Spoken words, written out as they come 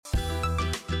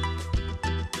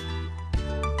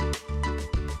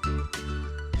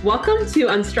Welcome to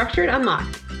Unstructured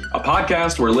Unlocked, a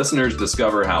podcast where listeners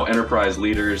discover how enterprise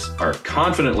leaders are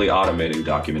confidently automating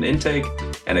document intake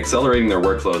and accelerating their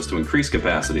workflows to increase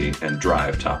capacity and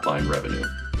drive top-line revenue.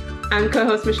 I'm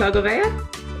co-host Michelle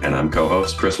Gouveia. And I'm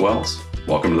co-host Chris Wells.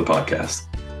 Welcome to the podcast.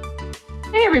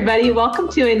 Hey, everybody. Welcome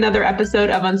to another episode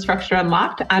of Unstructured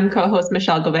Unlocked. I'm co-host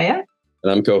Michelle Gouveia.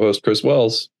 And I'm co-host Chris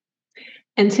Wells.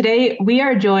 And today we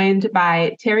are joined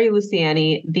by Terry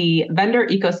Luciani, the vendor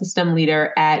ecosystem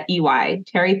leader at EY.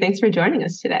 Terry, thanks for joining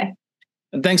us today.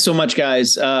 Thanks so much,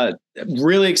 guys.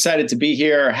 Really excited to be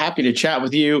here. Happy to chat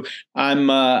with you.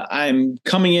 I'm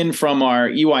coming in from our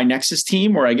EY Nexus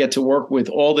team, where I get to work with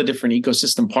all the different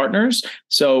ecosystem partners.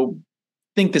 So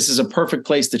I think this is a perfect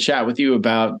place to chat with you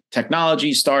about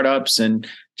technology, startups, and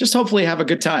just hopefully have a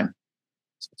good time.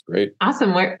 That's great.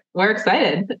 Awesome. We're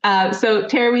excited. So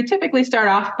Terry, we typically start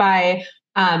off by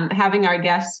having our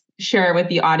guests share with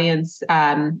the audience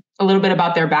a little bit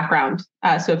about their background.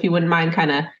 So if you wouldn't mind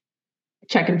kind of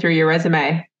checking through your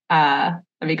resume, that'd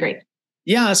be great.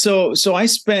 Yeah. So I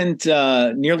spent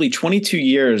nearly 22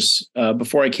 years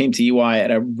before I came to EY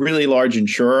at a really large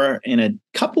insurer in a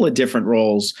couple of different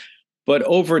roles, but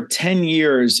over 10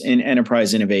 years in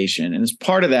enterprise innovation. And as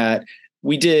part of that,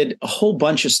 we did a whole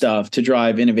bunch of stuff to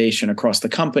drive innovation across the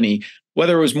company,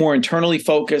 whether it was more internally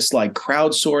focused like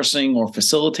crowdsourcing or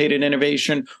facilitated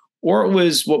innovation, or it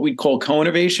was what we'd call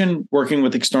co-innovation, working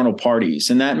with external parties.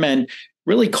 And that meant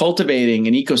really cultivating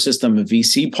an ecosystem of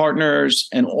VC partners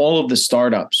and all of the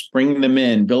startups, bringing them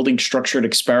in, building structured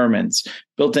experiments,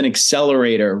 built an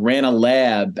accelerator, ran a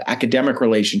lab, academic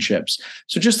relationships.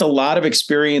 So just a lot of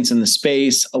experience in the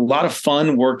space, a lot of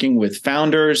fun working with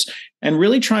founders and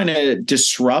really trying to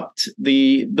disrupt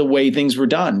the way things were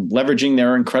done, leveraging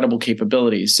their incredible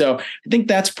capabilities. So I think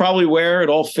that's probably where it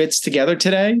all fits together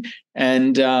today.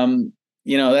 And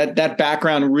that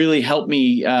background really helped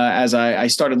me as I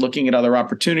started looking at other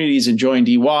opportunities and joined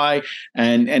EY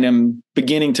and am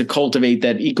beginning to cultivate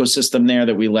that ecosystem there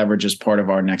that we leverage as part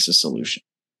of our Nexus solution.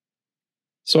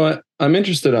 So I'm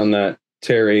interested on that,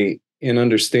 Terry, in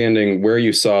understanding where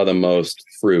you saw the most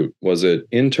fruit. Was it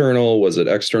internal? Was it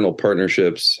external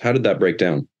partnerships? How did that break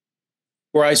down?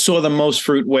 Where I saw the most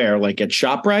fruit where? Like at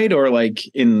ShopRite or like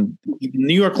in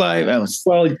New York Live?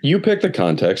 Well, you pick the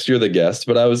context. You're the guest.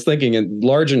 But I was thinking in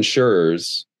large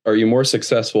insurers, are you more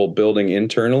successful building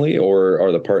internally or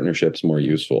are the partnerships more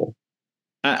useful?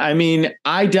 I mean,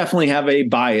 I definitely have a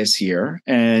bias here.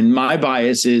 And my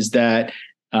bias is that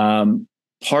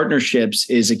partnerships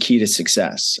is a key to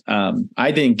success.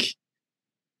 I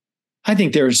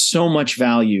think there's so much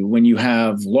value when you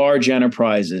have large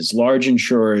enterprises, large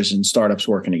insurers, and startups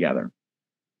working together.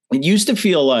 It used to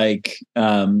feel like,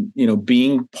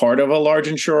 being part of a large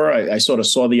insurer, I sort of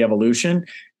saw the evolution.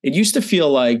 It used to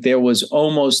feel like there was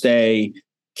almost a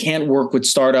can't work with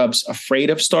startups,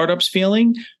 afraid of startups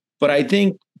feeling. But I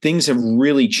think things have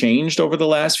really changed over the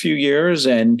last few years.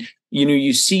 And,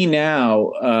 you see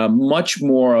now much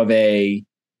more of a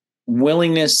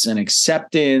willingness and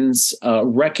acceptance,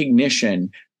 recognition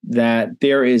that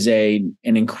there is an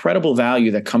incredible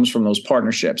value that comes from those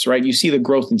partnerships, right? You see the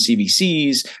growth in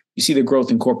CVCs, you see the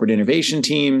growth in corporate innovation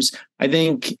teams. I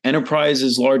think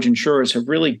enterprises, large insurers have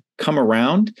really come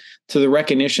around to the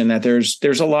recognition that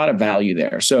there's a lot of value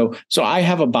there. So I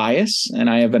have a bias and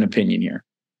I have an opinion here.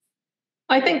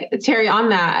 I think, Terry, on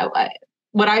that,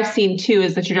 what I've seen too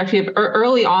is the trajectory of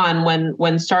early on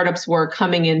when startups were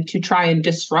coming in to try and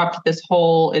disrupt this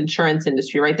whole insurance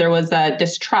industry, right? There was a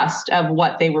distrust of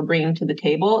what they were bringing to the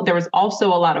table. There was also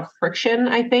a lot of friction,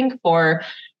 I think, for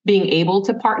being able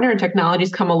to partner, and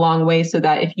technology's come a long way so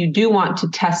that if you do want to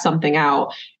test something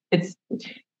out,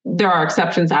 there are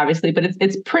exceptions, obviously, but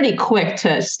it's pretty quick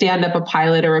to stand up a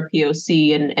pilot or a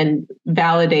POC and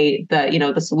validate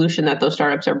the solution that those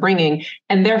startups are bringing,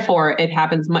 and therefore it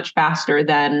happens much faster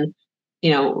than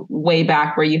way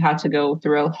back where you had to go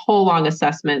through a whole long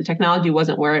assessment. Technology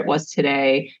wasn't where it was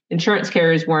today. Insurance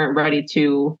carriers weren't ready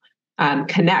to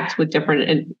connect with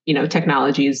different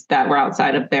technologies that were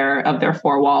outside of their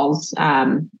four walls.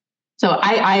 So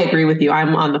I agree with you.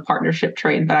 I'm on the partnership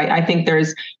train, but I think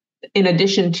there's, in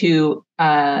addition to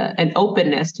an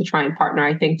openness to try and partner,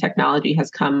 I think technology has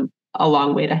come a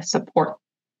long way to support,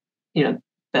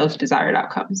 those desired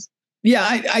outcomes. Yeah,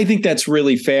 I think that's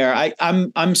really fair.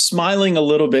 I'm smiling a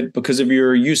little bit because of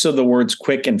your use of the words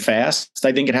quick and fast.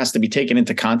 I think it has to be taken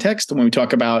into context when we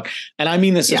talk about, and I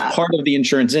mean this as part of the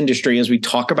insurance industry. As we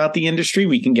talk about the industry,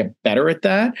 we can get better at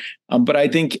that. But I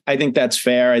think that's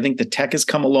fair. I think the tech has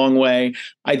come a long way.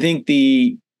 I think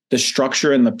the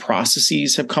structure and the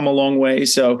processes have come a long way.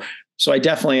 So I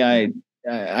definitely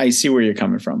I see where you're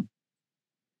coming from.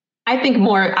 I think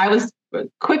more. I was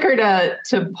quicker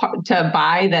to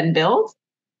buy than build.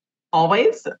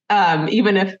 Always,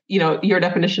 even if your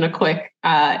definition of quick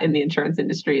in the insurance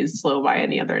industry is slow by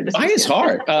any other industry. Buy is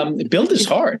hard. Build is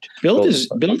hard. Build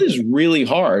is really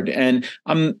hard, and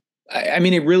I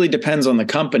mean, it really depends on the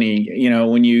company.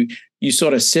 When you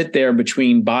sort of sit there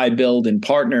between buy, build, and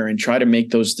partner and try to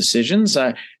make those decisions.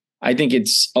 I think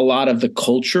it's a lot of the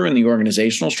culture and the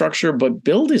organizational structure, but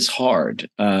build is hard.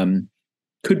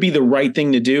 Could be the right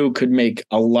thing to do. Could make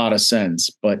a lot of sense,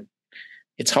 but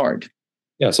it's hard.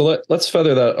 Yeah, so let's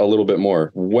feather that a little bit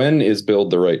more. When is build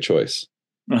the right choice?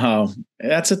 Oh,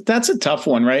 that's a tough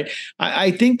one, right?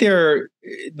 I think the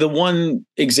one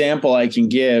example I can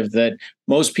give that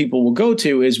most people will go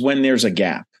to is when there's a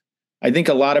gap. I think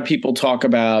a lot of people talk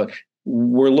about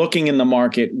we're looking in the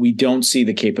market, we don't see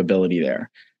the capability there.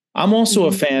 I'm also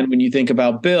a fan when you think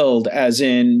about build, as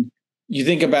in you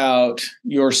think about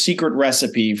your secret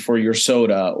recipe for your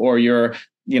soda or your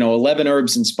 11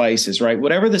 herbs and spices, right?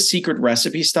 Whatever the secret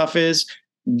recipe stuff is,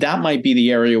 that might be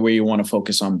the area where you want to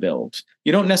focus on build.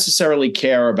 You don't necessarily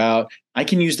care about, I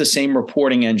can use the same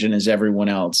reporting engine as everyone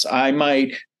else. I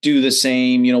might do the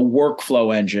same,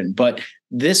 workflow engine, but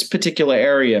this particular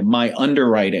area, my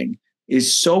underwriting,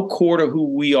 is so core to who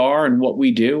we are and what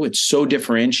we do. It's so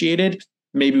differentiated.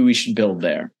 Maybe we should build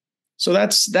there. So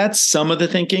that's some of the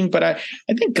thinking, but I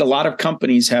think a lot of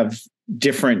companies have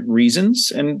different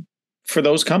reasons, and for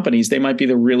those companies, they might be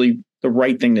the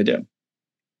right thing to do.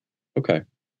 Okay.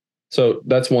 So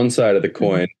that's one side of the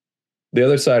coin. The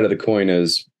other side of the coin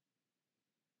is,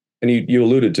 and you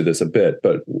alluded to this a bit,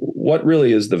 but what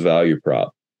really is the value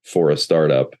prop for a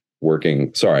startup for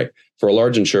a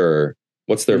large insurer?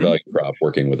 What's their value prop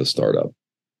working with a startup?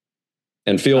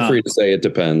 And feel free to say it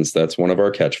depends. That's one of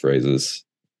our catchphrases.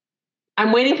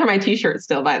 I'm waiting for my t-shirt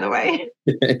still, by the way.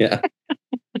 Yeah.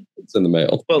 It's in the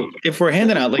mail. Well, if we're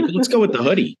handing out, let's go with the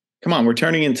hoodie. Come on, we're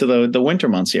turning into the winter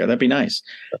months here. That'd be nice.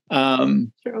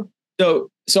 True.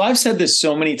 So I've said this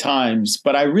so many times,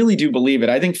 but I really do believe it.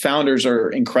 I think founders are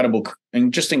incredible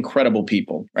and just incredible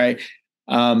people, right?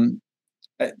 I'm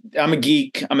a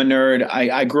geek. I'm a nerd.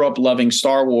 I grew up loving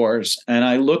Star Wars, and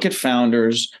I look at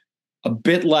founders a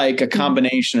bit like a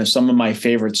combination of some of my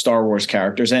favorite Star Wars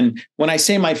characters. And when I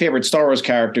say my favorite Star Wars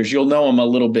characters, you'll know I'm a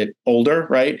little bit older,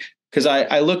 right? Because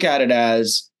I look at it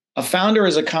as a founder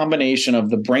is a combination of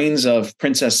the brains of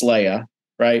Princess Leia,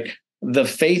 right? The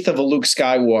faith of a Luke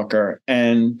Skywalker,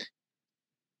 and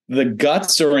the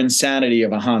guts or insanity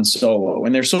of a Han Solo.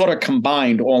 And they're sort of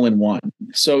combined all in one.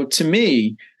 So to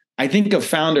me, I think of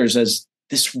founders as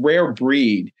this rare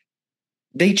breed.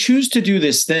 They choose to do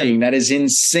this thing that is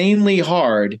insanely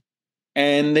hard,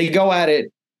 and they go at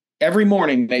it every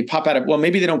morning. They pop out of, well,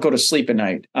 maybe they don't go to sleep at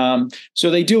night. So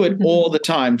they do it all the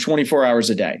time, 24 hours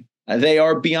a day. They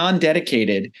are beyond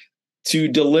dedicated to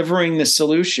delivering the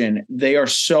solution. They are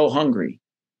so hungry.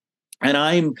 And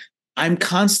I'm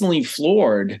constantly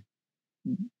floored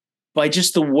by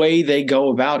just the way they go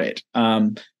about it.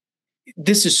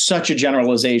 This is such a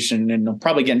generalization, and I'll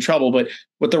probably get in trouble, but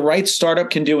what the right startup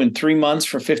can do in 3 months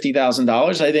for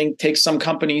 $50,000, I think takes some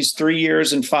companies 3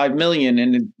 years and $5 million,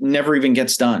 and it never even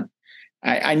gets done.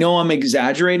 I know I'm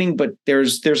exaggerating, but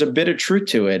there's a bit of truth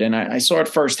to it. And I saw it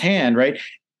firsthand, right?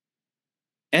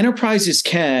 Enterprises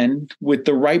can, with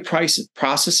the right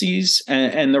processes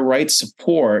and the right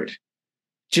support,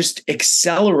 just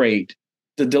accelerate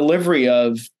the delivery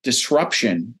of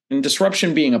disruption, and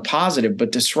disruption being a positive,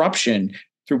 but disruption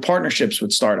through partnerships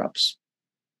with startups.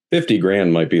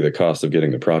 $50,000 might be the cost of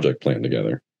getting the project plan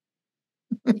together.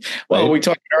 Well, we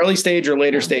talk early stage or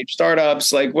later stage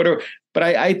startups, but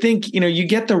I think, you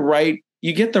get the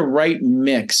right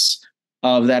mix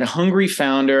of that hungry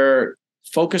founder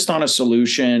focused on a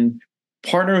solution,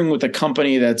 partnering with a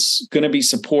company that's going to be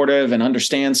supportive and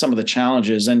understand some of the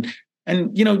challenges, and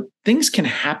things can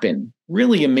happen,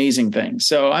 really amazing things.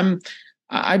 So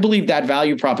I believe that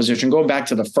value proposition, going back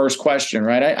to the first question,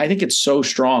 right? I think it's so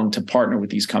strong to partner with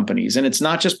these companies. And it's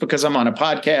not just because I'm on a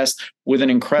podcast with an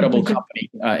incredible company,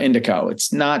 Indico.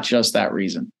 It's not just that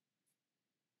reason.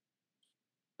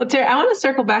 Well, Terry, I want to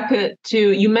circle back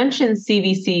to you mentioned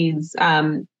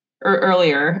CVCs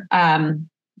earlier. And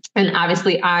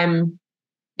obviously I'm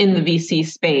in the VC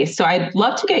space. So I'd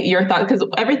love to get your thoughts, because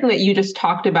everything that you just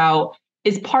talked about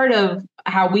is part of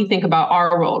how we think about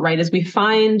our role, right? As we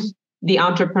find the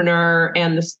entrepreneur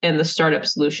and the startup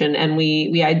solution, and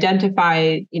we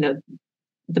identify,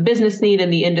 the business need in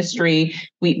the industry.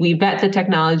 We vet the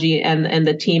technology and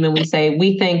the team, and we say,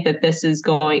 we think that this is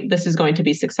going to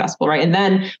be successful, right? And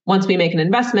then once we make an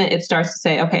investment, it starts to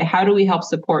say, okay, how do we help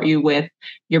support you with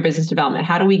your business development?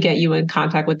 How do we get you in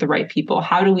contact with the right people?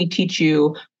 How do we teach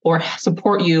you or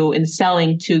support you in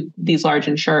selling to these large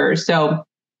insurers? So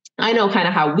I know kind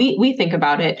of how we think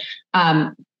about it.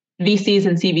 VCs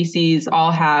and CVCs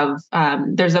all have,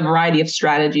 there's a variety of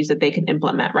strategies that they can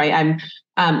implement, right?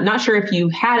 I'm not sure if you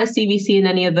had a CVC in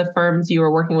any of the firms you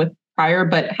were working with prior,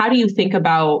 but how do you think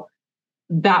about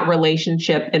that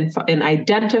relationship in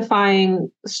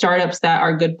identifying startups that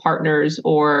are good partners,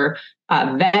 or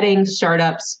vetting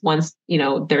startups once,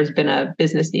 there's been a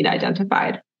business need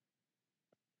identified?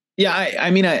 Yeah,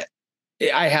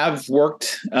 I have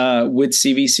worked with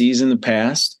CVCs in the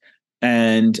past.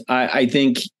 And I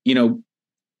think,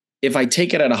 if I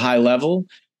take it at a high level,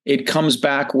 it comes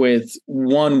back with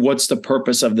one, what's the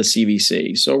purpose of the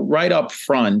CVC? So right up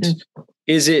front,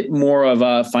 is it more of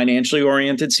a financially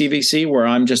oriented CVC where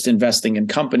I'm just investing in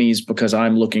companies because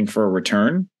I'm looking for a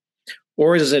return?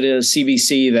 Or is it a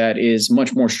CVC that is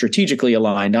much more strategically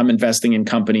aligned? I'm investing in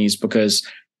companies because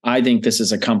I think this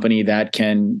is a company that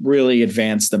can really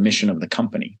advance the mission of the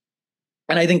company.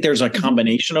 And I think there's a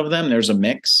combination of them. There's a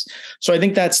mix. So I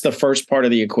think that's the first part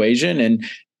of the equation.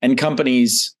 And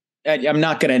companies, I'm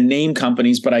not going to name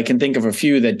companies, but I can think of a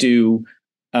few that do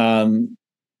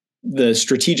the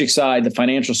strategic side, the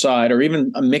financial side, or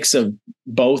even a mix of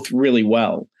both really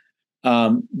well.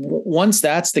 Once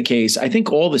that's the case, I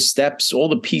think all the steps, all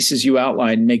the pieces you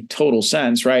outlined make total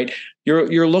sense, right?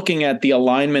 You're looking at the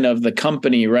alignment of the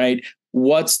company, right?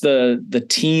 What's the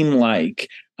team like?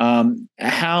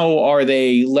 How are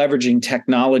they leveraging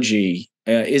technology?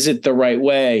 Is it the right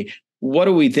way? What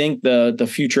do we think the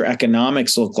future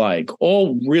economics look like?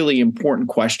 All really important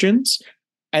questions.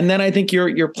 And then I think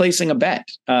you're placing a bet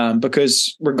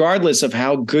because regardless of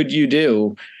how good you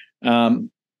do,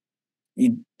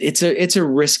 it's a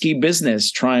risky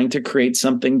business trying to create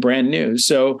something brand new.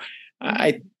 So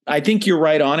I think you're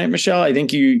right on it, Michelle. I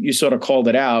think you sort of called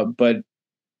it out, but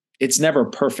it's never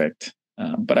perfect.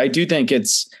 But I do think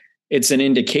it's an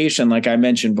indication, like I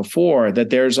mentioned before, that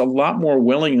there's a lot more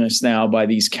willingness now by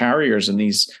these carriers and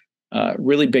these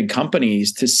really big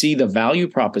companies to see the value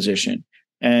proposition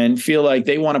and feel like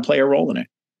they want to play a role in it.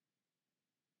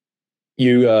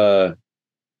 You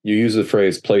use the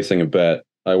phrase placing a bet.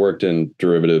 I worked in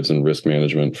derivatives and risk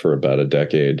management for about a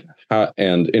decade,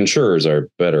 and insurers are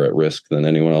better at risk than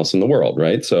anyone else in the world,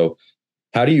 right? So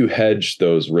how do you hedge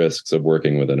those risks of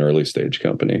working with an early stage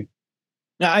company?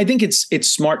 Now, I think it's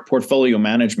smart portfolio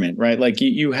management, right? Like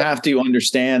you have to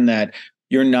understand that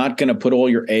you're not going to put all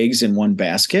your eggs in one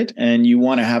basket, and you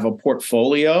want to have a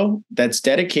portfolio that's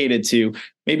dedicated to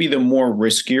maybe the more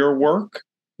riskier work.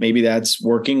 Maybe that's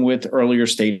working with earlier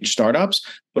stage startups,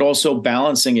 but also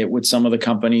balancing it with some of the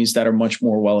companies that are much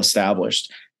more well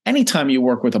established. Anytime you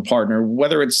work with a partner,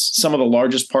 whether it's some of the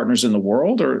largest partners in the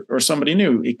world or somebody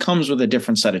new, it comes with a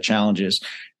different set of challenges.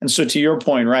 And so to your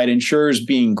point, right, insurers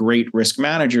being great risk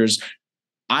managers,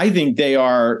 I think they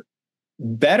are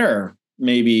better,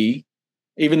 maybe,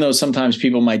 even though sometimes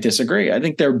people might disagree, I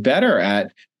think they're better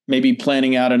at maybe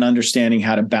planning out and understanding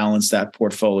how to balance that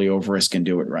portfolio of risk and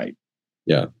do it right.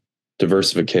 Yeah.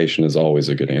 Diversification is always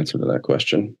a good answer to that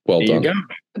question. Well done. There you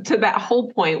go. To that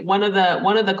whole point, one of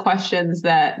the questions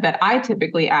that I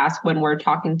typically ask when we're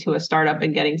talking to a startup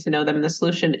and getting to know them in the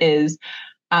solution is,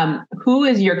 who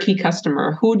is your key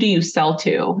customer? Who do you sell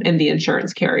to in the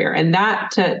insurance carrier? And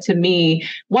that to me,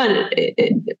 one,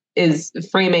 it is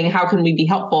framing how can we be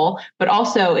helpful, but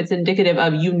also it's indicative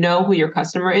of who your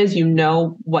customer is,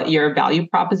 what your value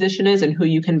proposition is, and who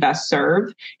you can best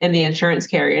serve in the insurance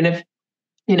carrier. And if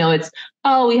it's,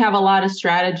 we have a lot of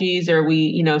strategies,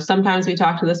 or sometimes we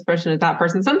talk to this person or that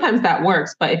person. Sometimes that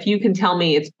works. But if you can tell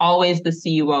me it's always the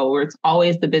CUO or it's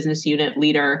always the business unit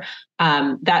leader,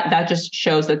 that just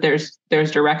shows that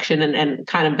there's direction and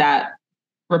kind of that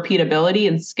repeatability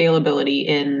and scalability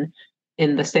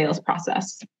in the sales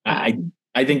process. I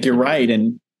think you're right.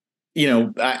 And,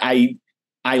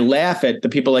 I laugh at the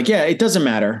people like, yeah, it doesn't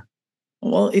matter.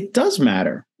 Well, it does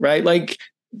matter, right? Like,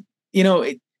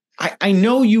 I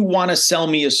know you want to sell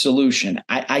me a solution.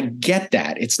 I get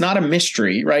that. It's not a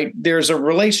mystery, right? There's a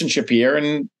relationship here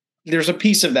and there's a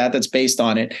piece of that that's based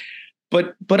on it.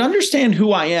 But understand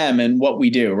who I am and what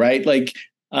we do, right? Like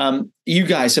you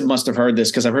guys must have heard this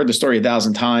because I've heard the story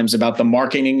 1,000 times about the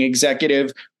marketing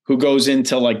executive who goes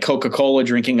into like Coca-Cola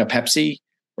drinking a Pepsi,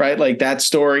 right? Like that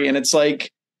story. And it's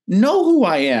like, know who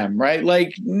I am, right?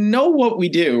 Like know what we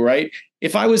do, right?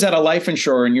 If I was at a life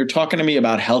insurer and you're talking to me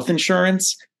about health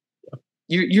insurance,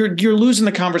 you're losing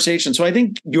the conversation. So I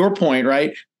think your point,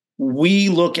 right? We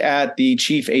look at the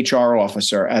chief HR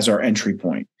officer as our entry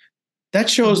point. That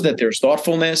shows that there's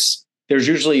thoughtfulness. There's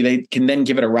usually, they can then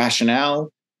give it a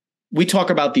rationale. We talk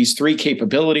about these 3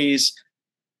 capabilities.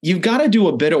 You've got to do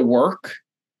a bit of work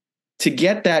to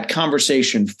get that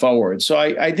conversation forward. So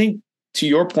I think, to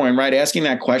your point, right, asking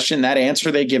that question, that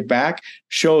answer they give back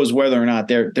shows whether or not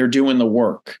they're doing the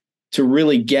work to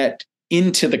really get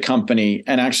into the company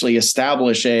and actually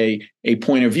establish a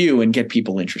point of view and get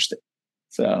people interested.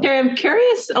 So Terry, I'm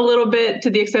curious a little bit, to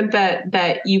the extent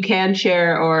that you can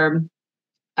share or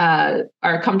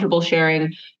are comfortable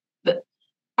sharing.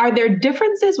 Are there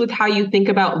differences with how you think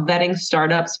about vetting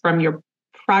startups from your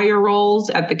prior roles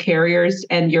at the carriers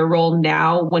and your role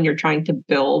now when you're trying to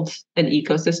build an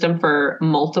ecosystem for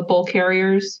multiple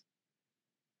carriers?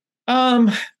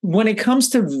 When it comes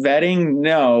to vetting,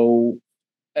 no.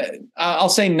 I'll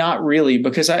say not really,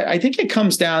 because I think it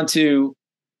comes down to,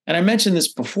 and I mentioned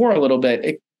this before a little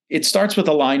bit, it starts with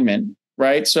alignment,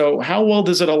 right? So how well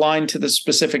does it align to the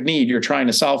specific need you're trying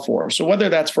to solve for? So whether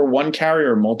that's for one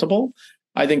carrier or multiple,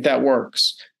 I think that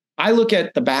works. I look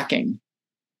at the backing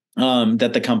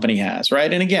that the company has,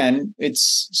 right? And again,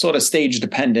 it's sort of stage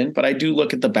dependent, but I do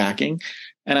look at the backing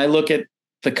and I look at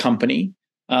the company.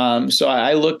 So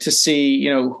I look to see,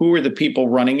 who are the people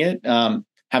running it?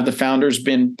 Have the founders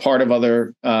been part of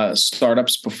other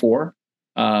startups before?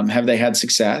 Have they had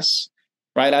success?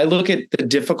 Right. I look at the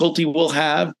difficulty we'll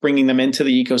have bringing them into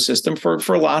the ecosystem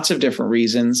for lots of different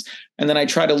reasons. And then I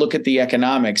try to look at the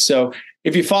economics. So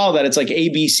if you follow that, it's like A,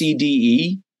 B, C, D,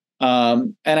 E.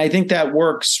 And I think that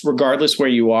works regardless where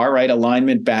you are, right?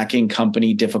 Alignment, backing,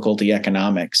 company, difficulty,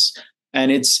 economics. And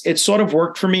it's sort of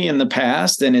worked for me in the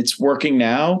past, and it's working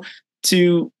now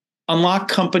to unlock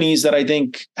companies that I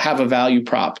think have a value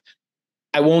prop.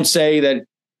 I won't say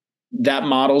that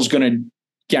model is going to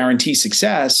guarantee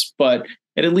success, but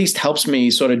it at least helps me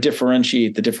sort of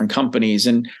differentiate the different companies.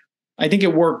 And I think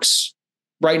it works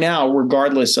right now,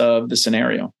 regardless of the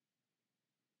scenario.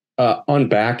 On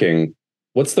backing,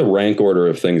 what's the rank order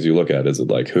of things you look at? Is it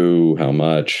like who, how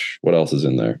much, what else is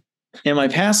in there? In my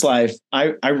past life,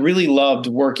 I really loved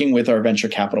working with our venture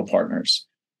capital partners.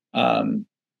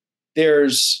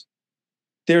 There's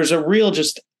a real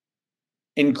just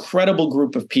incredible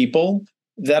group of people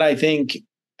that I think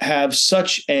have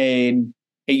such a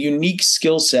unique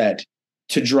skill set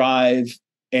to drive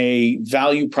a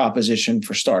value proposition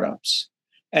for startups.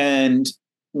 And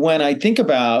when I think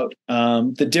about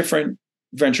the different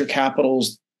venture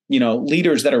capitals,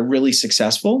 leaders that are really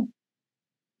successful,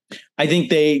 I think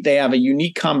they have a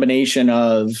unique combination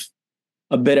of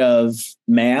a bit of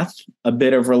math, a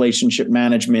bit of relationship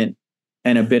management,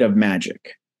 and a bit of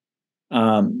magic.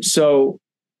 So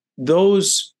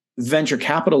those venture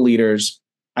capital leaders,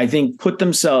 I think, put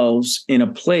themselves in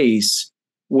a place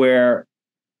where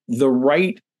the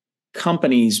right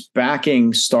companies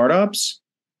backing startups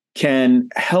can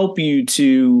help you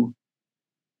to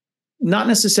not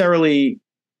necessarily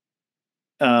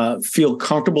feel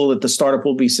comfortable that the startup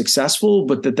will be successful,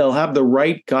 but that they'll have the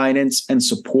right guidance and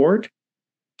support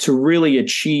to really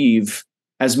achieve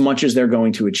as much as they're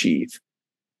going to achieve.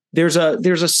 There's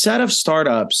a set of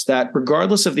startups that,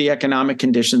 regardless of the economic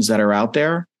conditions that are out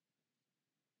there,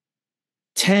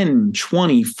 10,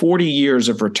 20, 40 years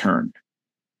of return.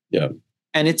 Yeah.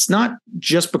 And it's not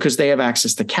just because they have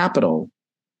access to capital.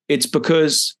 It's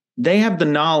because they have the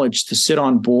knowledge to sit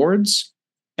on boards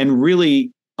and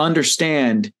really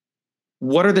understand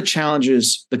what are the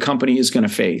challenges the company is going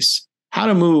to face, how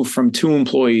to move from 2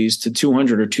 employees to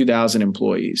 200 or 2,000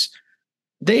 employees.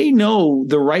 They know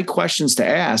the right questions to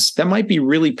ask. That might be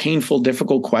really painful,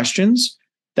 difficult questions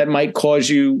that might cause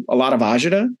you a lot of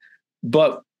agita.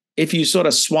 But if you sort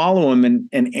of swallow them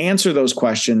and answer those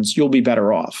questions, you'll be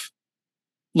better off.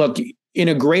 Look, in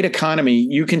a great economy,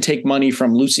 you can take money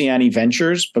from Luciani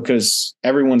Ventures because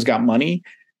everyone's got money.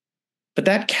 But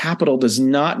that capital does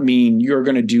not mean you're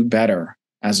going to do better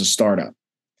as a startup.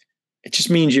 It just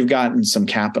means you've gotten some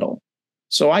capital.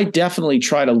 So I definitely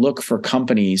try to look for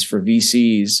companies, for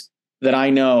VCs that I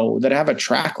know that have a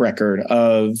track record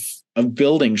of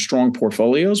building strong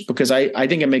portfolios, because I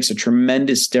think it makes a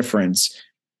tremendous difference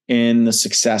in the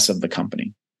success of the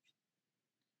company.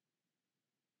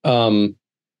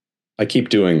 I keep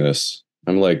doing this.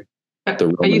 I'm like the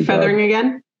Roman Are you feathering god.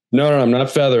 again? No, I'm not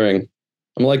feathering.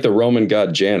 I'm like the Roman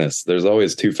god Janus. There's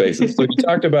always 2 faces. So you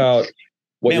talked about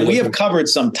what we have covered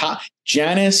some top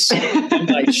Janus,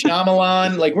 like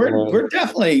Shyamalan. Like we're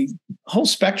definitely whole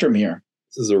spectrum here.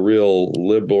 This is a real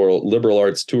liberal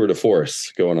arts tour de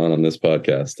force going on this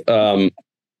podcast.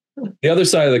 The other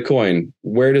side of the coin,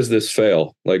 where does this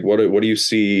fail? Like, what do you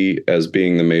see as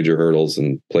being the major hurdles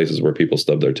and places where people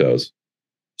stub their toes?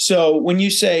 So when you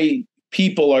say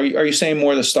people, are you saying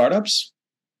more the startups?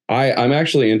 I'm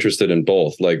actually interested in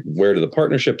both. Like, where do the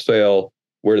partnerships fail?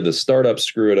 Where do the startups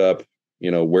screw it up?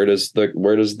 Where does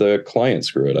the client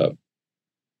screw it up?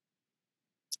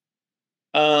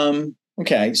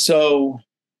 Okay. So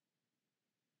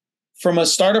from a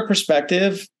startup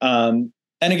perspective, and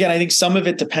again, I think some of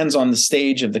it depends on the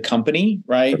stage of the company,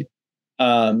 right?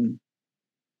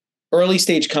 Early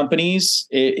stage companies,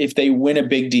 if they win a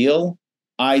big deal,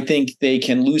 I think they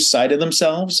can lose sight of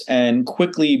themselves and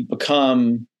quickly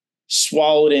become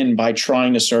swallowed in by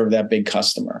trying to serve that big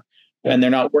customer. And they're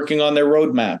not working on their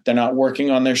roadmap. They're not working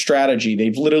on their strategy.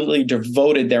 They've literally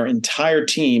devoted their entire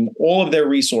team, all of their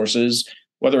resources,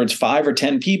 whether it's 5 or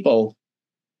 10 people,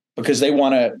 because they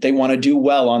want to do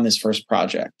well on this first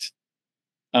project.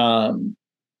 I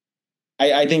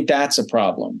think that's a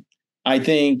problem. I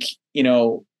think,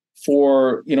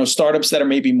 for, startups that are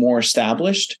maybe more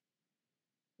established,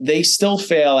 they still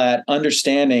fail at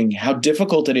understanding how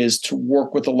difficult it is to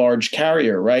work with a large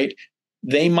carrier, right?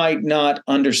 They might not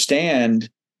understand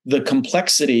the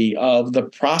complexity of the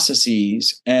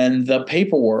processes and the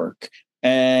paperwork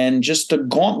and just the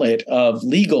gauntlet of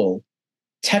legal,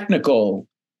 technical,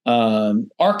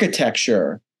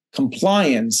 architecture,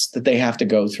 compliance that they have to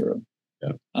go through.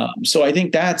 Yeah. So I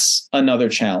think that's another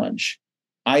challenge.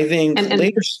 I think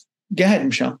later. Go ahead,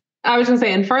 Michelle. I was going to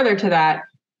say, and further to that,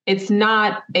 it's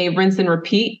not a rinse and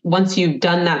repeat once you've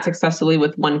done that successfully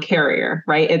with one carrier,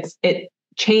 right? It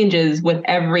changes with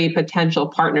every potential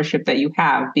partnership that you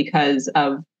have because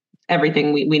of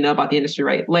everything we know about the industry,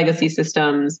 right? Legacy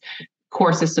systems,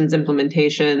 core systems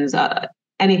implementations,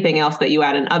 anything else that you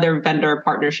add, and other vendor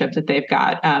partnerships that they've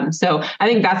got. So I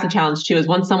think that's the challenge too, is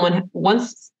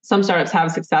once some startups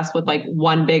have success with like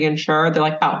one big insurer, they're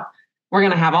like, oh, we're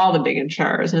going to have all the big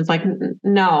insurers. And it's like,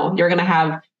 no, you're going to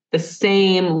have the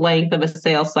same length of a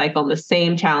sales cycle and the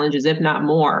same challenges, if not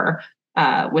more,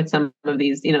 with some of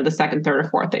these, the second, third, or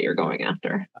fourth that you're going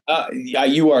after.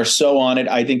 You are so on it.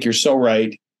 I think you're so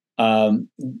right.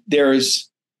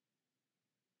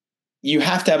 You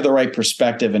have to have the right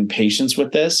perspective and patience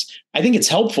with this. I think it's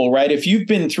helpful, right? If you've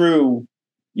been through,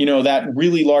 that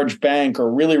really large bank or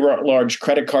really large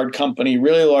credit card company,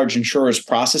 really large insurers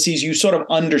processes, you sort of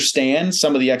understand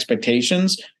some of the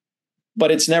expectations,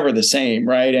 but it's never the same,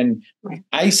 right? And right.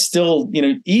 I still,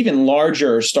 even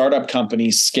larger startup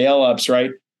companies, scale ups,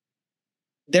 right?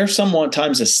 They're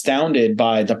sometimes astounded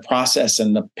by the process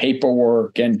and the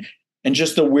paperwork and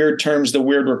just the weird terms, the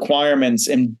weird requirements,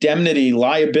 indemnity,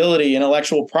 liability,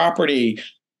 intellectual property.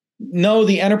 No,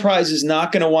 the enterprise is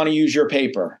not going to want to use your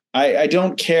paper. I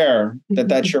don't care that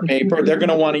that's your paper. They're going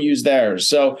to want to use theirs.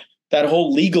 So that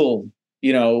whole legal,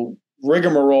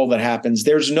 rigmarole that happens,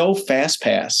 there's no fast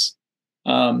pass.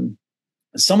 Some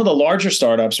of the larger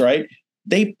startups, right?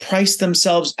 They price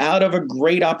themselves out of a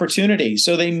great opportunity.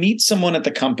 So they meet someone at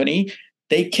the company,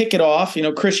 they kick it off.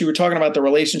 Chris, you were talking about the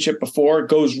relationship before. It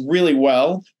goes really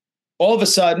well. All of a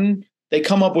sudden, they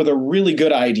come up with a really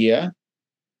good idea.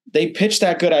 They pitch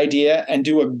that good idea and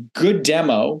do a good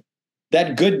demo.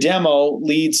 That good demo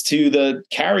leads to the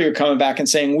carrier coming back and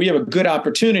saying, we have a good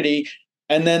opportunity.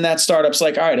 And then that startup's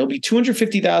like, all right, it'll be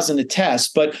 $250,000 to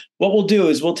test, but what we'll do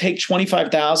is we'll take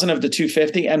 $25,000 of the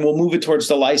 $250 and we'll move it towards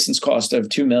the license cost of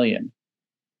 $2 million.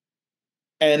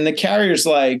 And the carrier's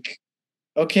like,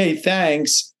 okay,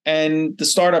 thanks. And the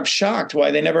startup's shocked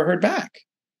why they never heard back.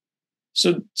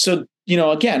 So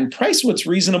again, price what's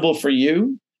reasonable for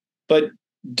you, but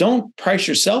don't price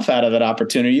yourself out of that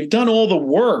opportunity. You've done all the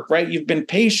work, right? You've been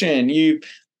patient. You've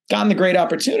gotten the great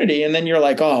opportunity. And then you're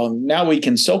like, oh, now we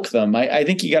can soak them. I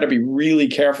think you got to be really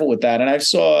careful with that. And I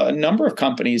saw a number of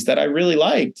companies that I really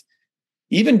liked,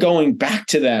 even going back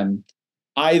to them,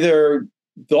 either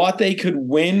thought they could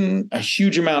win a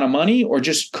huge amount of money or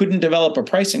just couldn't develop a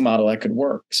pricing model that could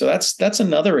work. So that's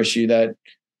another issue that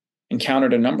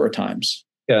encountered a number of times.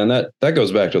 Yeah, and that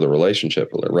goes back to the relationship,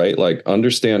 right? Like,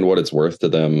 understand what it's worth to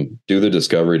them, do the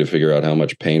discovery to figure out how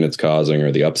much pain it's causing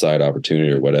or the upside opportunity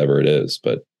or whatever it is.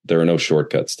 But there are no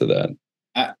shortcuts to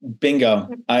that. Bingo.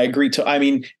 I agree.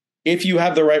 If you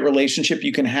have the right relationship,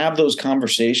 you can have those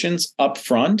conversations up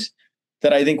front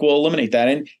that I think will eliminate that.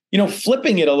 And,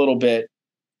 flipping it a little bit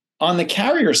on the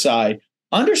carrier side,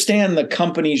 understand the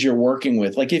companies you're working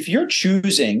with. Like, if you're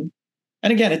choosing,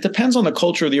 and again, it depends on the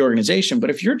culture of the organization, but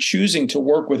if you're choosing to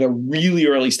work with a really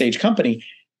early stage company,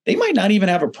 they might not even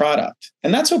have a product,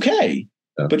 and that's okay.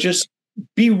 Yeah. But just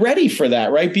be ready for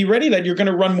that, right? Be ready that you're going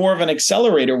to run more of an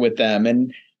accelerator with them.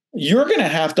 And you're going to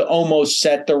have to almost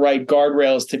set the right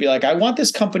guardrails to be like, I want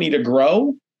this company to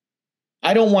grow.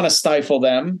 I don't want to stifle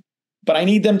them, but I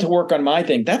need them to work on my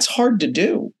thing. That's hard to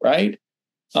do, right?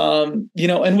 And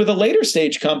with a later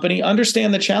stage company,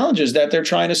 understand the challenges that they're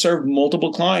trying to serve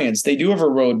multiple clients. They do have a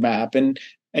roadmap,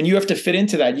 and you have to fit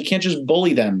into that. You can't just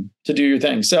bully them to do your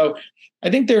thing. So I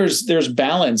think there's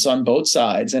balance on both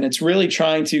sides, and it's really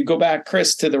trying to go back,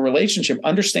 Chris, to the relationship,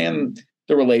 understand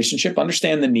the relationship,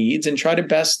 understand the needs, and try to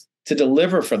best to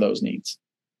deliver for those needs.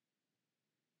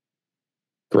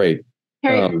 Great.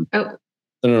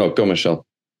 No, go, Michelle.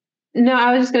 No,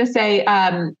 I was just going to say,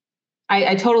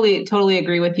 I totally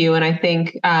agree with you. And I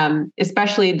think,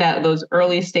 especially that those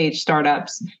early stage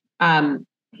startups,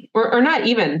 or not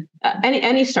even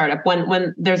any startup,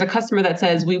 when there's a customer that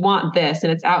says, we want this,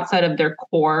 and it's outside of their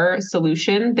core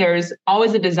solution, there's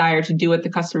always a desire to do what the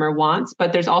customer wants,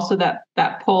 but there's also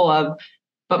that pull of,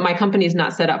 but my company's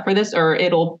not set up for this, or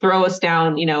it'll throw us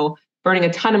down, burning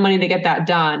a ton of money to get that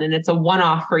done. And it's a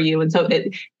one-off for you. And so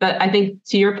but I think,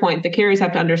 to your point, the carriers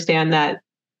have to understand that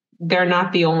they're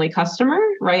not the only customer,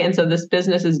 right? And so this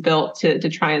business is built to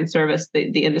try and service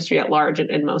the industry at large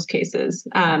in most cases.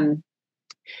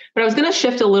 But I was going to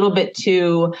shift a little bit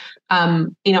to,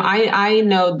 I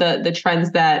know the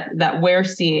trends that we're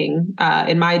seeing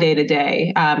in my day to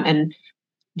day, and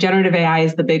generative AI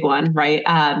is the big one, right?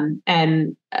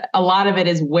 And a lot of it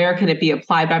is, where can it be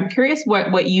applied? But I'm curious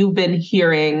what you've been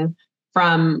hearing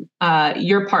from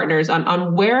your partners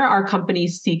on where are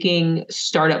companies seeking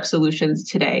startup solutions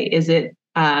today? Is it,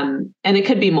 and it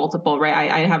could be multiple,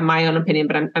 right? I have my own opinion,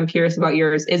 but I'm curious about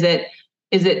yours. Is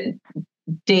it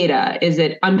data? Is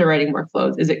it underwriting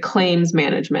workflows? Is it claims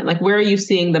management? Like, where are you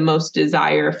seeing the most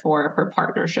desire for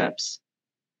partnerships?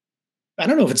 I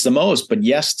don't know if it's the most, but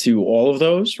yes to all of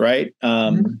those, right?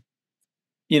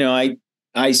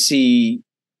 I see,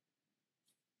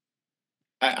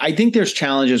 I think there's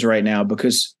challenges right now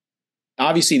because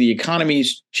obviously the economy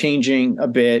is changing a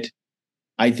bit.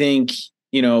 I think,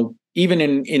 even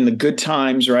in the good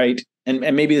times, right? And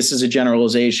maybe this is a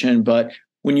generalization, but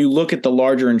when you look at the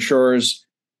larger insurers,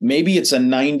 maybe it's a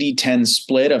 90-10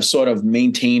 split of sort of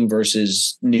maintain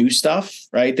versus new stuff,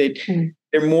 right?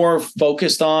 They're more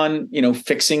focused on,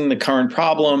 fixing the current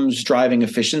problems, driving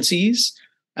efficiencies.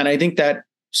 And I think that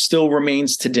still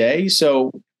remains today.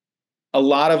 So a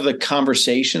lot of the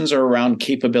conversations are around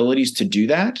capabilities to do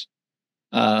that.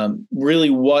 Really,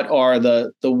 what are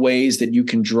the ways that you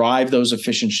can drive those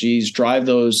efficiencies, drive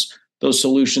those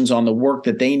solutions on the work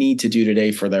that they need to do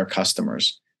today for their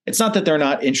customers? It's not that they're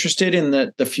not interested in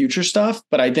the future stuff,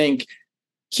 but I think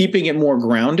keeping it more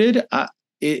grounded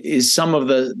is some of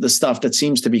the stuff that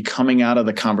seems to be coming out of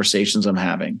the conversations I'm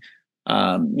having.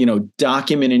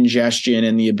 Document ingestion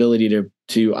and the ability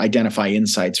to identify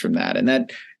insights from that. And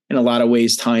that in a lot of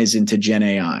ways ties into Gen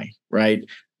AI, right?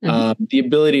 Mm-hmm. The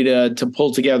ability to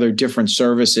pull together different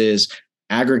services,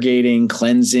 aggregating,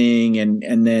 cleansing,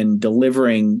 and then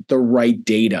delivering the right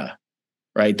data,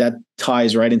 right? That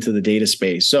ties right into the data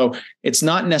space. So it's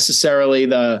not necessarily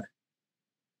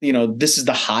this is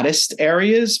the hottest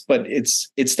areas, but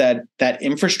it's that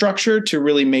infrastructure to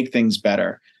really make things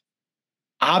better.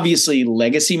 Obviously,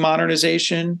 legacy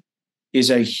modernization is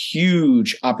a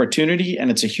huge opportunity and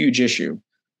it's a huge issue.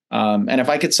 And if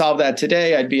I could solve that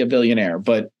today, I'd be a billionaire.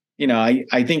 But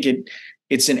I think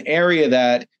it's an area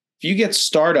that if you get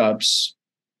startups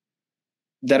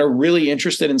that are really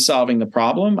interested in solving the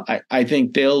problem, I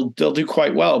think they'll do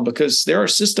quite well, because there are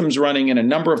systems running in a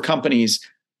number of companies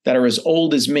that are as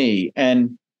old as me.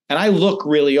 And I look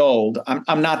really old.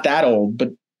 I'm not that old, but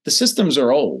the systems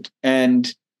are old.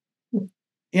 And,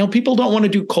 people don't want to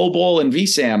do COBOL and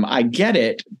VSAM. I get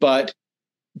it, but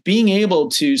being able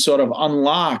to sort of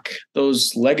unlock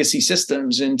those legacy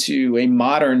systems into a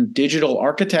modern digital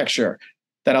architecture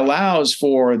that allows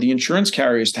for the insurance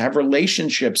carriers to have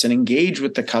relationships and engage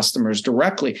with the customers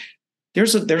directly,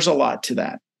 there's a lot to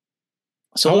that.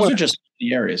 So those are just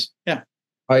the areas. Yeah.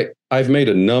 I've made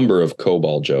a number of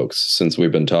COBOL jokes since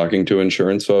we've been talking to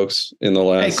insurance folks in the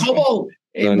last. Hey, COBOL,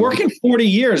 working 40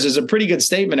 years is a pretty good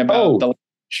statement about the language.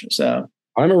 So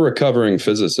I'm a recovering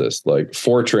physicist. Like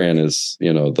Fortran is,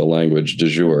 the language du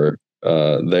jour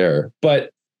there.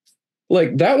 But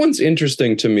like that one's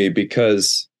interesting to me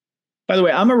because. By the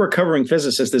way, I'm a recovering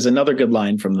physicist is another good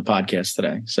line from the podcast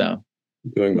today. So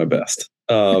doing my best.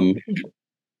 The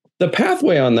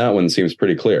pathway on that one seems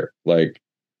pretty clear. Like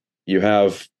you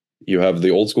have the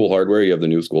old school hardware, you have the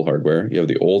new school hardware, you have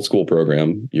the old school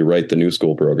program, you write the new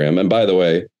school program. And by the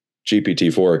way,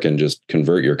 GPT-4 can just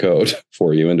convert your code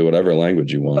for you into whatever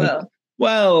language you want.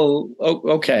 Well,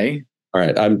 okay. All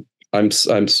right. I'm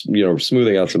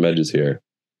smoothing out some edges here.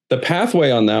 the pathway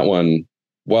on that one,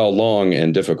 while long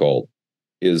and difficult,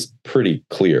 is pretty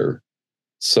clear.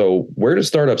 So where do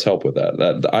startups help with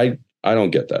that? I don't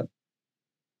get that.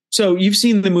 So you've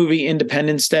seen the movie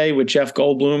Independence Day with Jeff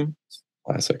Goldblum?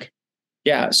 Classic.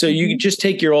 Yeah. So you just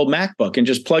take your old MacBook and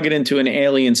just plug it into an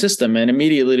alien system, and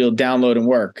immediately it'll download and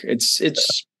work. It's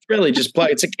really just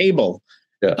plug. It's a cable.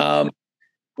 Yeah.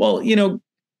 Well,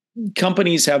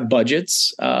 companies have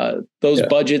budgets. Those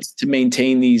budgets to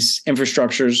maintain these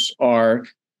infrastructures are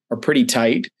pretty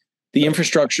tight. The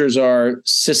infrastructures are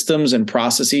systems and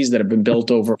processes that have been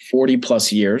built over 40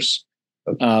 plus years.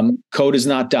 Code is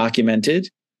not documented.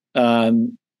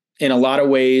 In a lot of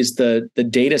ways, the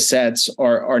data sets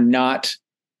are not,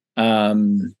 how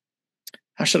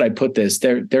should I put this?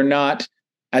 They're not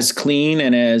as clean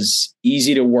and as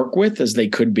easy to work with as they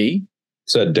could be.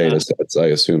 Said data sets, I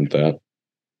assumed that.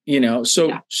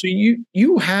 So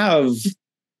you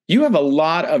have a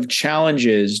lot of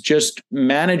challenges just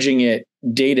managing it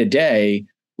day to day,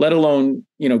 let alone,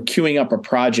 queuing up a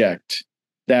project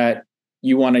that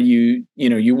you want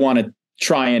to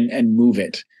try and move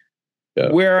it. Yeah.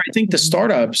 Where I think the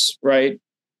startups, right,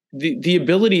 the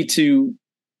ability to,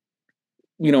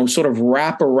 sort of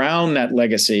wrap around that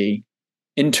legacy,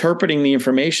 interpreting the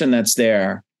information that's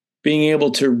there, being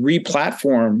able to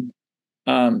re-platform,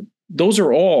 those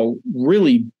are all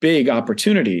really big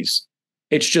opportunities.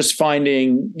 It's just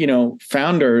finding,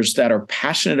 founders that are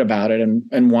passionate about it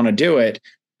and want to do it.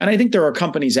 And I think there are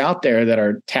companies out there that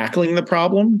are tackling the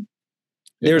problem.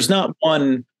 There's not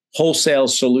one wholesale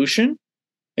solution.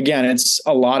 Again, it's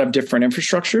a lot of different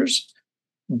infrastructures,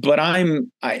 but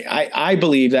I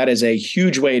believe that is a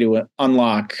huge way to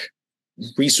unlock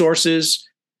resources,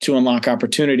 to unlock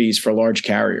opportunities for large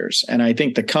carriers. And I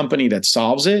think the company that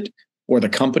solves it, or the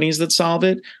companies that solve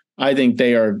it, I think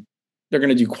they're going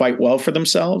to do quite well for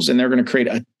themselves, and they're going to create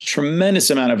a tremendous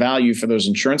amount of value for those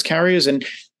insurance carriers. And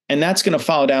that's going to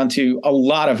follow down to a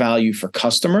lot of value for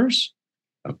customers.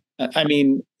 I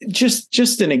mean,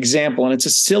 just an example, and it's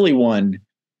a silly one.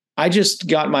 I just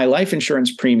got my life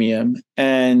insurance premium,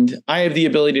 and I have the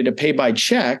ability to pay by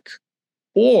check,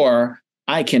 or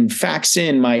I can fax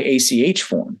in my ACH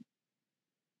form.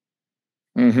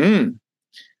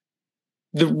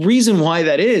 The reason why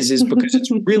that is because it's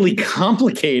really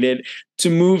complicated to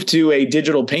move to a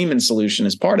digital payment solution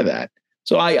as part of that.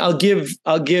 So I'll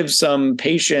give some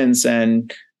patience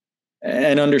and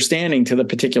understanding to the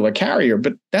particular carrier,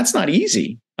 but that's not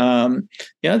easy.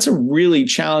 It's a really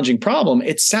challenging problem.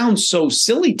 It sounds so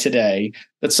silly today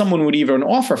that someone would even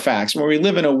offer fax, where we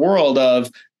live in a world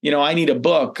of, I need a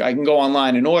book, I can go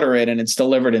online and order it, and it's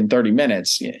delivered in 30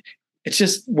 minutes. It's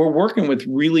just, we're working with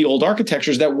really old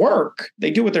architectures that work. They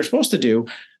do what they're supposed to do,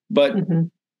 but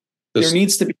there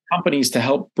needs to be companies to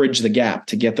help bridge the gap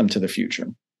to get them to the future.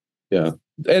 Yeah.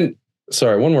 And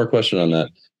sorry, one more question on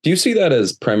that. Do you see that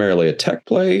as primarily a tech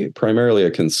play, primarily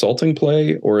a consulting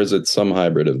play, or is it some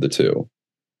hybrid of the two?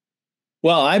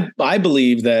 Well, I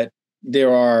believe that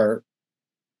there are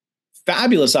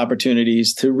fabulous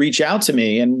opportunities to reach out to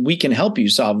me, and we can help you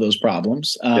solve those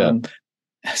problems.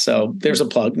 So there's a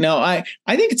plug. No, I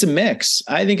think it's a mix.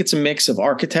 I think it's a mix of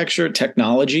architecture,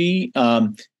 technology,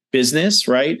 business,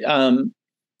 right?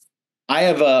 I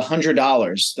have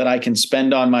 $100 that I can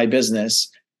spend on my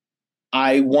business.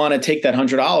 I want to take that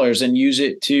 $100 and use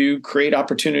it to create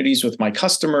opportunities with my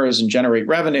customers and generate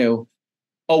revenue.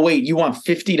 Oh, wait, you want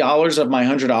 $50 of my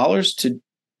 $100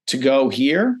 to go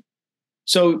here?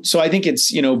 So I think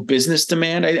it's, business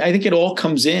demand. I think it all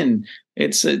comes in.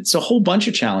 It's a whole bunch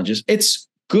of challenges. It's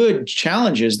good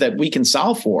challenges that we can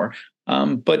solve for,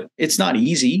 but it's not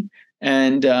easy.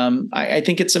 And I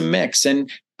think it's a mix. And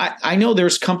I know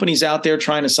there's companies out there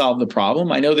trying to solve the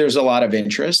problem. I know there's a lot of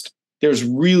interest. There's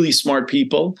really smart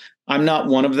people. I'm not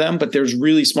one of them, but there's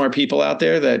really smart people out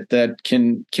there that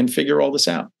can figure all this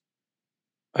out.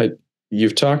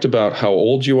 You've talked about how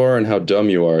old you are and how dumb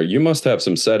you are. You must have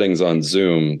some settings on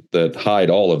Zoom that hide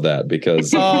all of that,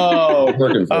 because it's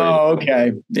working for you. Oh,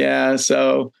 okay. Yeah.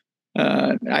 So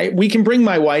we can bring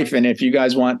my wife in if you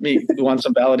guys want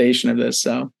some validation of this.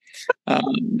 So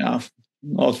no,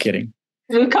 all kidding.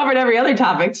 We've covered every other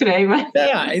topic today. But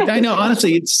yeah, I know.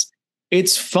 Honestly,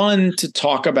 it's fun to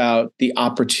talk about the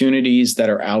opportunities that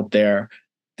are out there.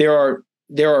 There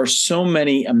are so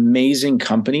many amazing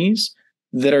companies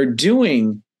that are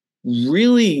doing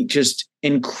really just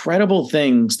incredible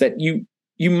things that you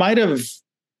might have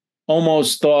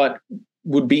almost thought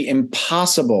would be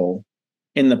impossible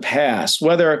in the past,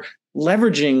 whether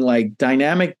leveraging like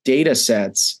dynamic data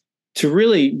sets to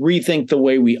really rethink the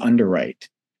way we underwrite.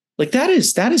 Like that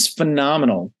is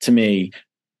phenomenal to me.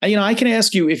 I can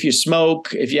ask you if you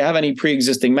smoke, if you have any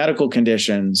pre-existing medical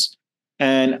conditions,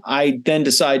 and I then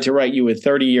decide to write you a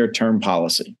 30-year term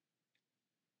policy.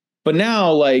 But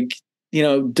now,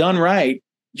 done right,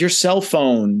 your cell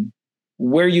phone,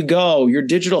 where you go, your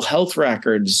digital health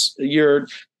records, your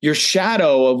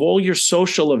shadow of all your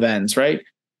social events, right?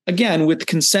 Again, with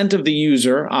consent of the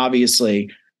user,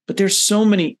 obviously, but there's so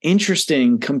many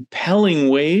interesting, compelling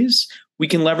ways we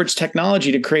can leverage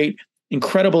technology to create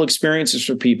incredible experiences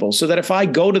for people, so that if I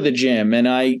go to the gym and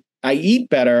I eat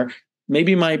better,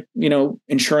 maybe my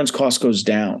insurance cost goes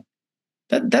down.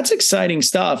 That's exciting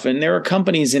stuff. And there are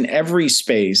companies in every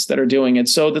space that are doing it,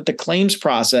 so that the claims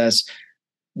process,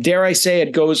 dare I say,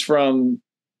 it goes from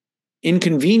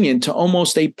inconvenient to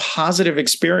almost a positive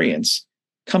experience.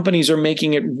 Companies are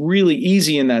making it really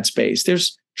easy in that space.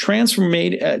 There's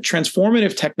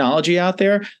transformative technology out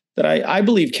there that I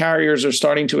believe carriers are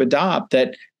starting to adopt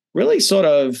that really sort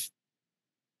of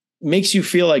makes you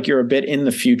feel like you're a bit in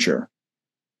the future.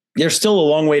 There's still a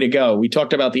long way to go. We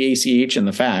talked about the ACH and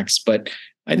the fax, but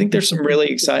I think there's some really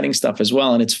exciting stuff as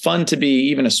well. And it's fun to be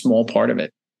even a small part of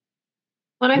it.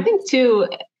 Well, I think too,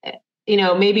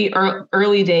 maybe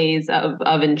early days of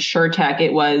Insurtech,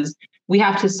 it was, we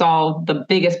have to solve the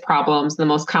biggest problems, the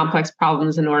most complex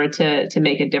problems in order to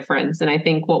make a difference. And I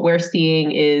think what we're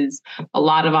seeing is a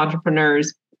lot of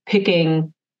entrepreneurs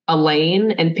picking a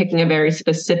lane and picking a very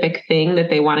specific thing that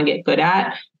they want to get good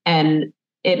at. And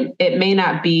it may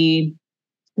not be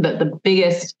the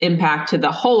biggest impact to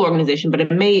the whole organization, but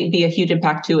it may be a huge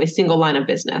impact to a single line of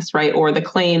business, right? Or the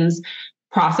claims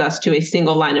process to a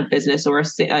single line of business, or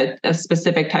a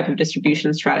specific type of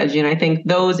distribution strategy. And I think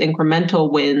those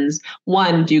incremental wins,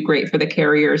 one, do great for the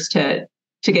carriers to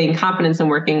gain confidence in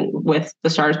working with the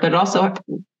startups, but it also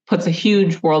puts a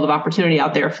huge world of opportunity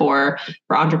out there for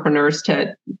entrepreneurs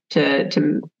to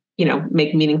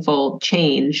make meaningful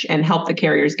change and help the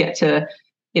carriers get to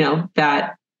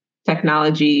that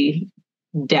technology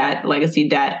debt, legacy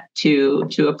debt, to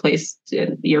a place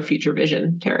in your future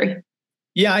vision, Terry.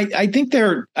 Yeah, I think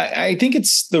you're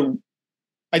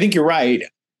right.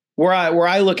 Where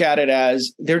I look at it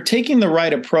as, they're taking the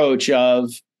right approach of,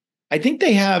 I think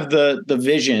they have the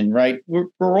vision, right?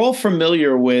 We're all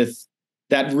familiar with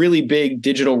that really big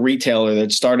digital retailer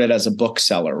that started as a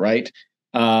bookseller, right?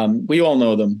 We all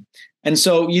know them. And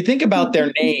so you think about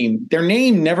their name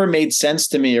never made sense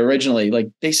to me originally. Like,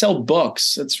 they sell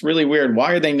books. It's really weird.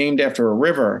 Why are they named after a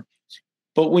river?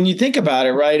 But when you think about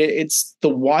it, right, it's the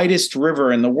widest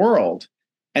river in the world.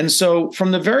 And so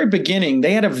from the very beginning,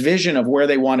 they had a vision of where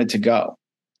they wanted to go,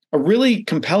 a really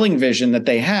compelling vision that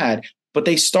they had, but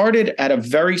they started at a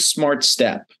very smart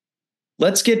step.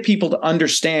 Let's get people to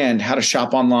understand how to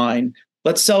shop online.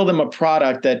 Let's sell them a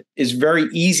product that is very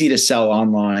easy to sell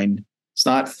online. It's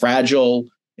not fragile.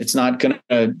 It's not going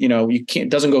to,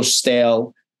 doesn't go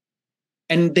stale.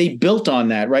 And they built on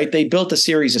that, right? They built a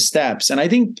series of steps. And I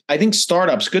think good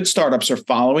startups are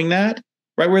following that,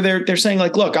 right? Where they're saying,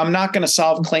 like, look, I'm not going to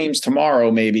solve claims tomorrow,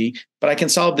 maybe, but I can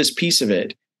solve this piece of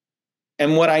it.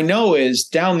 And what I know is,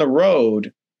 down the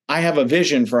road, I have a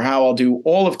vision for how I'll do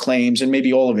all of claims and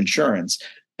maybe all of insurance.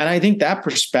 And I think that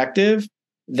perspective,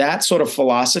 that sort of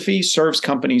philosophy, serves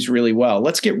companies really well.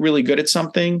 Let's get really good at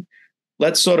something.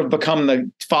 Let's sort of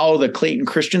follow the Clayton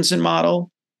Christensen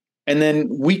model. And then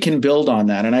we can build on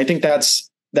that. And I think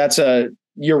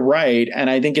you're right. And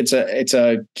I think it's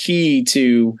a key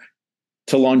to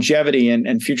longevity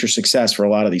and future success for a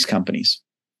lot of these companies.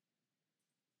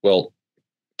 Well,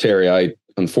 Terry,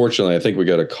 unfortunately, I think we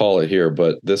got to call it here,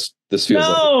 but this feels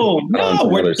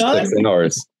we're done. 6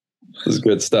 hours. This is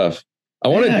good stuff. I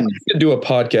wanted to do a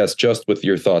podcast just with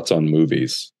your thoughts on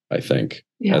movies, I think,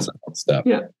 as a next step.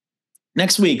 Yeah.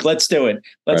 Next week, let's do it.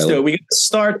 Let's do it. We got to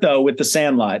start, though, with The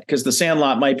Sandlot, because The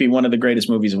Sandlot might be one of the greatest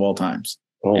movies of all times.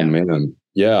 Oh, man.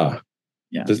 Yeah.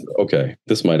 Yeah.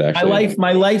 This might actually...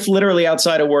 My life literally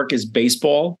outside of work is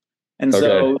baseball. And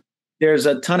so there's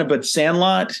a ton of... But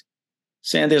Sandlot...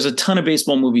 there's a ton of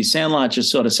baseball movies. Sandlot just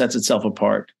sort of sets itself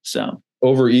apart. So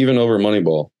over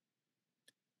Moneyball.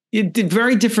 It did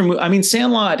very different. I mean,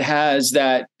 Sandlot has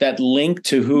that link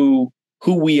to who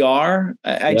we are.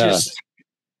 I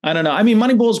don't know. I mean,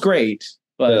 Moneyball's great,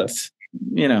 but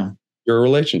you're a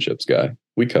relationships guy.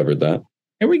 We covered that.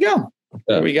 Here we go. Yeah.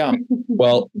 There we go.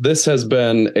 Well, this has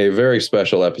been a very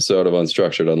special episode of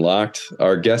Unstructured Unlocked.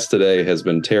 Our guest today has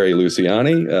been Terry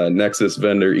Luciani, Nexus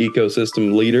vendor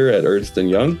ecosystem leader at Ernst &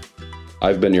 Young.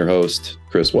 I've been your host,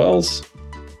 Chris Wells.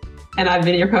 And I've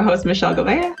been your co-host, Michelle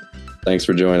Gouveia. Thanks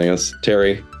for joining us.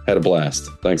 Terry, had a blast.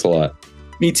 Thanks a lot.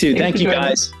 Me too. Thank you,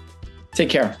 guys. Take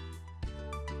care.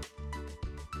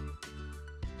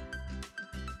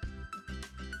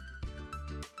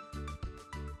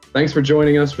 Thanks for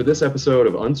joining us for this episode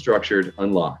of Unstructured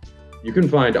Unlocked. You can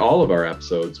find all of our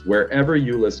episodes wherever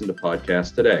you listen to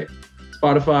podcasts today.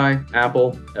 Spotify,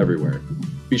 Apple, everywhere.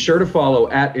 Be sure to follow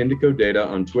 @Indico Data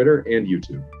on Twitter and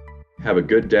YouTube. Have a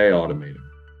good day, Automator.